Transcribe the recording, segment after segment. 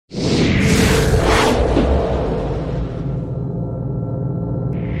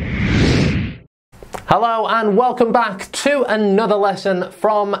Hello and welcome back to another lesson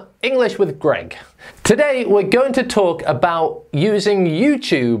from English with Greg. Today we're going to talk about using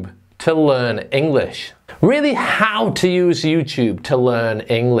YouTube to learn English. Really how to use YouTube to learn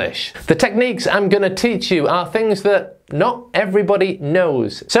English. The techniques I'm going to teach you are things that not everybody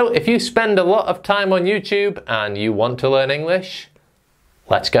knows. So if you spend a lot of time on YouTube and you want to learn English,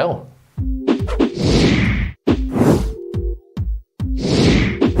 let's go.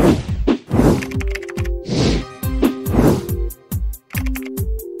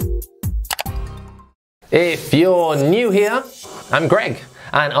 If you're new here, I'm Greg,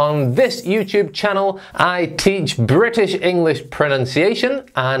 and on this YouTube channel I teach British English pronunciation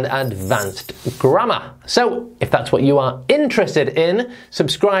and advanced grammar. So if that's what you are interested in,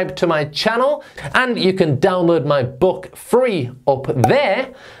 subscribe to my channel and you can download my book free up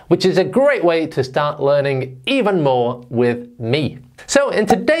there, which is a great way to start learning even more with me. So in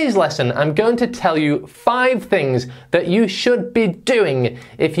today's lesson, I'm going to tell you 5 things that you should be doing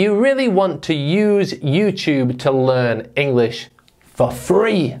if you really want to use YouTube to learn English for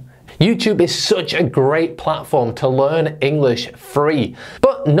free. YouTube is such a great platform to learn English free,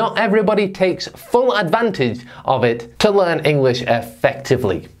 but not everybody takes full advantage of it to learn English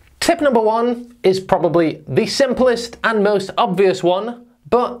effectively. Tip number 1 is probably the simplest and most obvious one,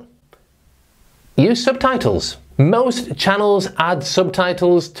 but use subtitles. Most channels add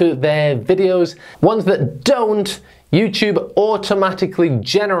subtitles to their videos. Ones that don't, YouTube automatically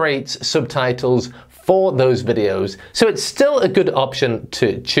generates subtitles for those videos. So it's still a good option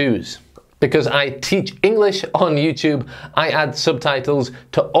to choose. Because I teach English on YouTube, I add subtitles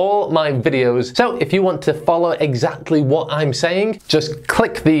to all my videos. So if you want to follow exactly what I'm saying, just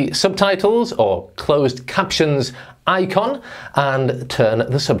click the subtitles or closed captions icon and turn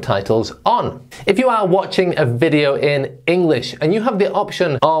the subtitles on. If you are watching a video in English and you have the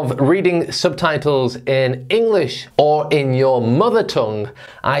option of reading subtitles in English or in your mother tongue,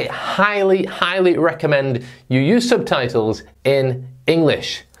 I highly recommend you use subtitles in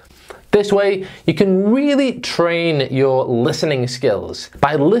English. This way, you can really train your listening skills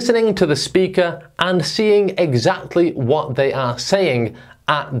by listening to the speaker and seeing exactly what they are saying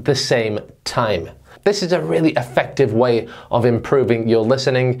at the same time. This is a really effective way of improving your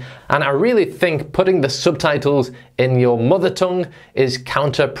listening, and I really think putting the subtitles in your mother tongue is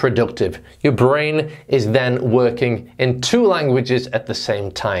counterproductive. Your brain is then working in 2 languages at the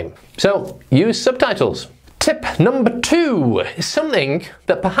same time. So, use subtitles. Tip number 2 is something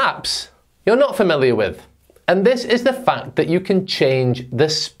that perhaps you're not familiar with. And this is the fact that you can change the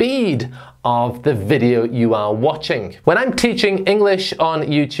speed of the video you are watching. When I'm teaching English on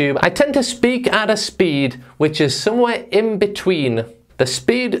YouTube, I tend to speak at a speed which is somewhere in between the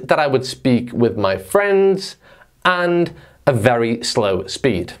speed that I would speak with my friends and a very slow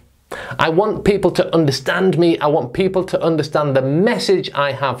speed. I want people to understand me, I want people to understand the message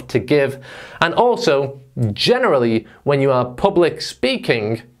I have to give, and also, generally, when you are public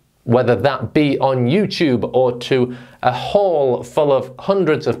speaking, whether that be on YouTube or to a hall full of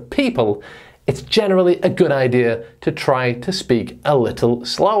hundreds of people, it's generally a good idea to try to speak a little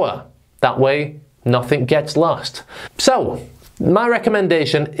slower. That way, nothing gets lost. So, my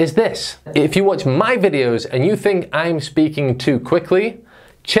recommendation is this. If you watch my videos and you think I'm speaking too quickly,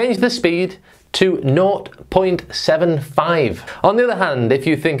 change the speed to 0.75. On the other hand, if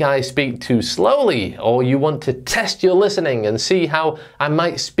you think I speak too slowly, or you want to test your listening and see how I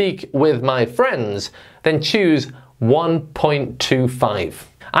might speak with my friends, then choose 1.25.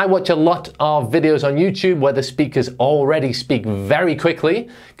 I watch a lot of videos on YouTube where the speakers already speak very quickly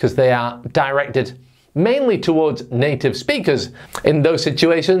because they are directed mainly towards native speakers. In those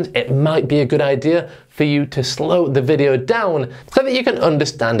situations, it might be a good idea for you to slow the video down so that you can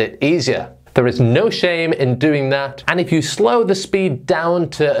understand it easier. There is no shame in doing that, and if you slow the speed down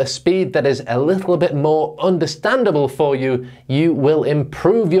to a speed that is a little bit more understandable for you, you will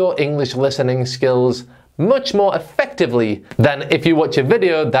improve your English listening skills much more effectively than if you watch a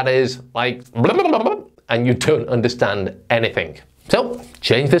video that is like blah, blah, blah, blah, and you don't understand anything. So,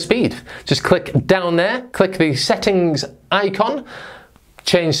 change the speed. Just click down there, click the settings icon,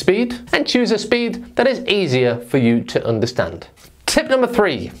 change speed, and choose a speed that is easier for you to understand. Tip number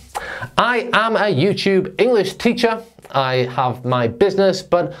 3. I am a YouTube English teacher. I have my business,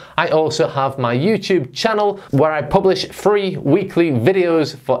 but I also have my YouTube channel where I publish free weekly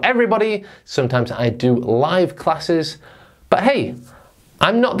videos for everybody. Sometimes I do live classes. But hey,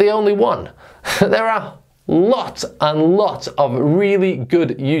 I'm not the only one. There are lots and lots of really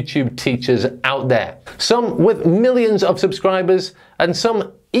good YouTube teachers out there. Some with millions of subscribers and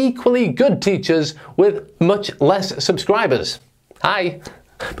some equally good teachers with much less subscribers. Hi,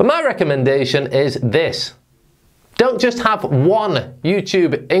 But my recommendation is this. Don't just have one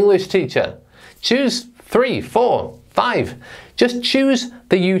YouTube English teacher. Choose 3, 4, 5. Just choose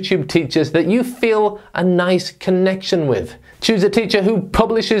the YouTube teachers that you feel a nice connection with. Choose a teacher who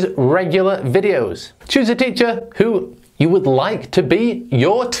publishes regular videos. Choose a teacher who you would like to be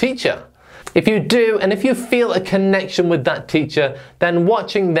your teacher. If you do, and if you feel a connection with that teacher, then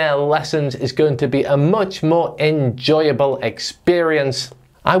watching their lessons is going to be a much more enjoyable experience.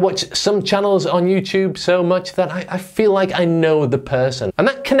 I watch some channels on YouTube so much that I feel like I know the person. And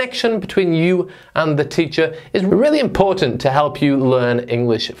that connection between you and the teacher is really important to help you learn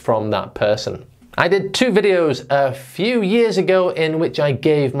English from that person. I did 2 videos a few years ago in which I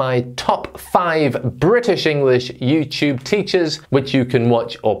gave my top 5 British English YouTube teachers, which you can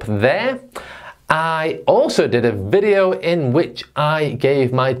watch up there. I also did a video in which I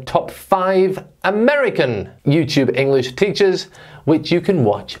gave my top 5 American YouTube English teachers, which you can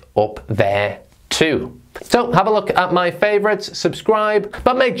watch up there too. So have a look at my favourites, subscribe,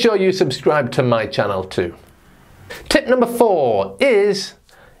 but make sure you subscribe to my channel too. Tip number 4 is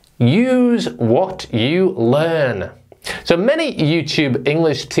use what you learn. So many YouTube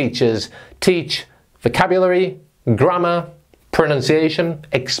English teachers teach vocabulary, grammar, pronunciation,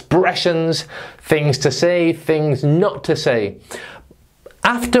 expressions, things to say, things not to say.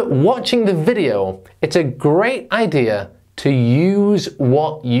 After watching the video, it's a great idea to use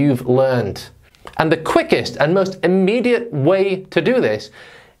what you've learned. And the quickest and most immediate way to do this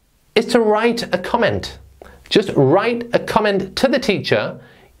is to write a comment. Just write a comment to the teacher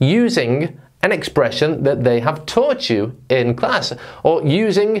using an expression that they have taught you in class, or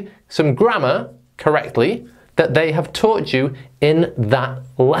using some grammar correctly that they have taught you in that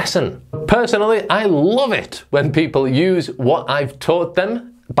lesson. Personally, I love it when people use what I've taught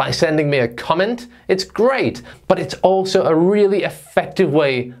them by sending me a comment. It's great, but it's also a really effective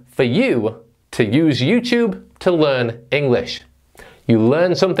way for you to use YouTube to learn English. You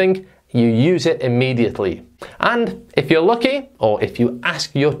learn something, you use it immediately. And if you're lucky, or if you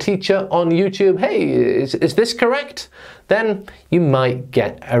ask your teacher on YouTube, hey, is this correct? Then you might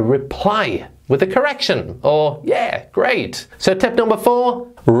get a reply with a correction, or yeah, great. So tip number 4,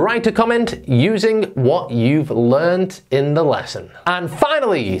 write a comment using what you've learned in the lesson. And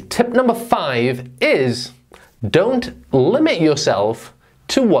finally, tip number 5 is don't limit yourself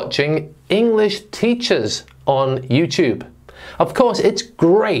to watching English teachers on YouTube. Of course, it's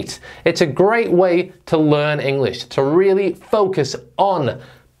great. It's a great way to learn English, to really focus on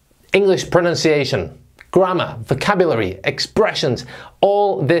English pronunciation, grammar, vocabulary, expressions,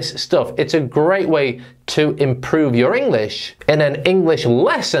 all this stuff. It's a great way to improve your English in an English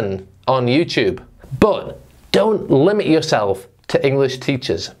lesson on YouTube. But don't limit yourself to English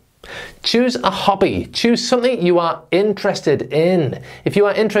teachers. Choose a hobby. Choose something you are interested in. If you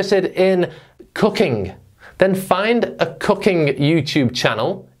are interested in cooking, then find a cooking YouTube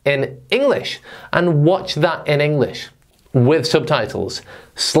channel in English and watch that in English with subtitles,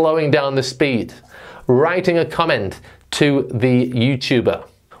 slowing down the speed, writing a comment to the YouTuber.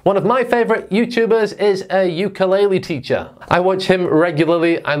 One of my favorite YouTubers is a ukulele teacher. I watch him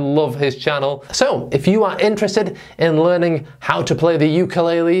regularly. I love his channel. So if you are interested in learning how to play the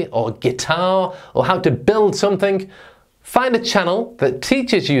ukulele or guitar or how to build something, find a channel that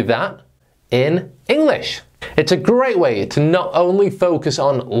teaches you that in English. It's a great way to not only focus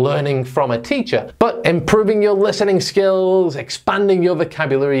on learning from a teacher, but improving your listening skills, expanding your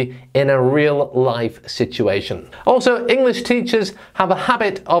vocabulary in a real life situation. Also, English teachers have a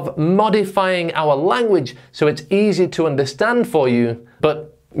habit of modifying our language so it's easy to understand for you,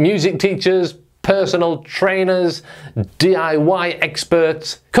 but music teachers, personal trainers, DIY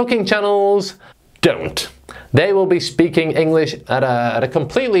experts, cooking channels don't. They will be speaking English at a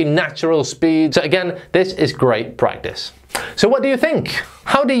completely natural speed. So again, this is great practice. So what do you think?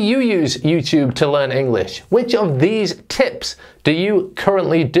 How do you use YouTube to learn English? Which of these tips do you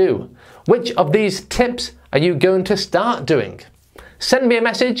currently do? Which of these tips are you going to start doing? Send me a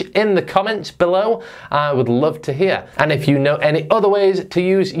message in the comments below. I would love to hear. And if you know any other ways to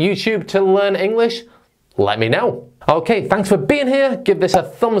use YouTube to learn English, let me know. Okay, thanks for being here. Give this a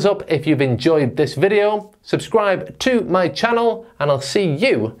thumbs up if you've enjoyed this video. Subscribe to my channel and I'll see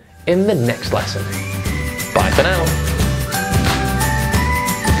you in the next lesson. Bye for now.